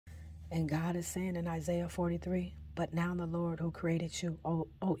And God is saying in Isaiah 43, but now the Lord who created you,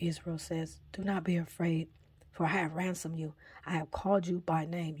 O Israel, says, do not be afraid, for I have ransomed you. I have called you by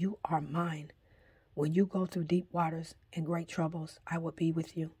name. You are mine. When you go through deep waters and great troubles, I will be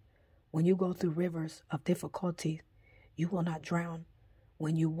with you. When you go through rivers of difficulty, you will not drown.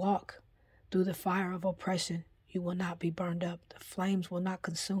 When you walk through the fire of oppression, you will not be burned up. The flames will not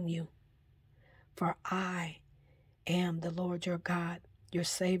consume you. For I am the Lord your God, your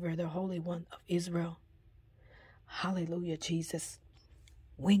Savior, the Holy One of Israel. Hallelujah, Jesus.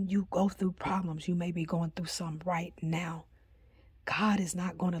 When you go through problems, you may be going through some right now. God is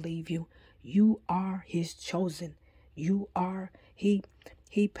not going to leave you. You are his chosen.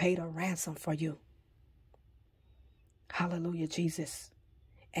 He paid a ransom for you. Hallelujah, Jesus.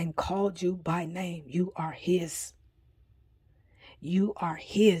 And called you by name. You are his. You are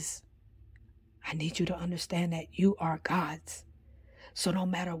his. I need you to understand that you are God's. So no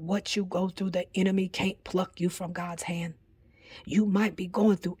matter what you go through, the enemy can't pluck you from God's hand. You might be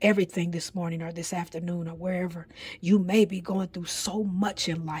going through everything this morning or this afternoon or wherever. You may be going through so much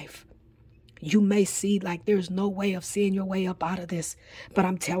in life. You may see like there's no way of seeing your way up out of this. But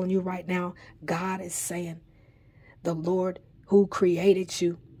I'm telling you right now, God is saying, the Lord who created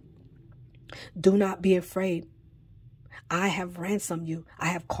you, do not be afraid. I have ransomed you. I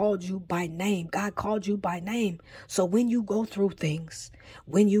have called you by name. God called you by name. So when you go through things,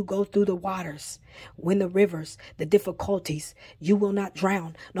 when you go through the waters, when the rivers, the difficulties, you will not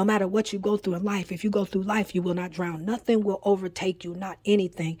drown. No matter what you go through in life, if you go through life, you will not drown. Nothing will overtake you, not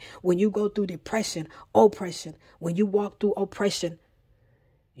anything. When you go through depression, oppression, when you walk through oppression,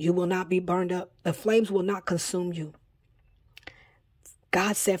 you will not be burned up. The flames will not consume you.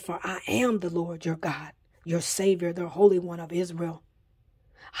 God said, for I am the Lord your God, your Savior, the Holy One of Israel.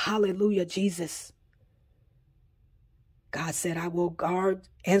 Hallelujah, Jesus. God said, I will guard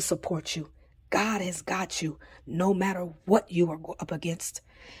and support you. God has got you no matter what you are up against.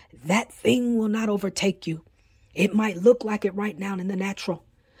 That thing will not overtake you. It might look like it right now in the natural,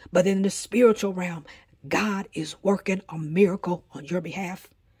 but in the spiritual realm, God is working a miracle on your behalf.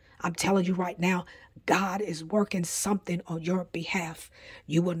 I'm telling you right now, God is working something on your behalf.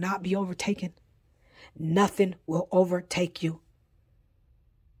 You will not be overtaken. Nothing will overtake you.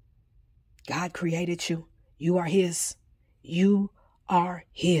 God created you. You are his. You are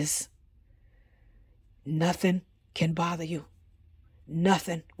his. Nothing can bother you.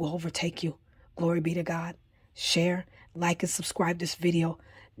 Nothing will overtake you. Glory be to God. Share, like, and subscribe this video.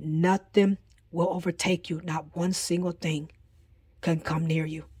 Nothing will overtake you. Not one single thing can come near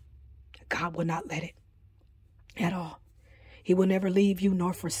you. God will not let it at all. He will never leave you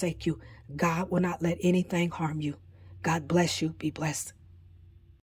nor forsake you. God will not let anything harm you. God bless you. Be blessed.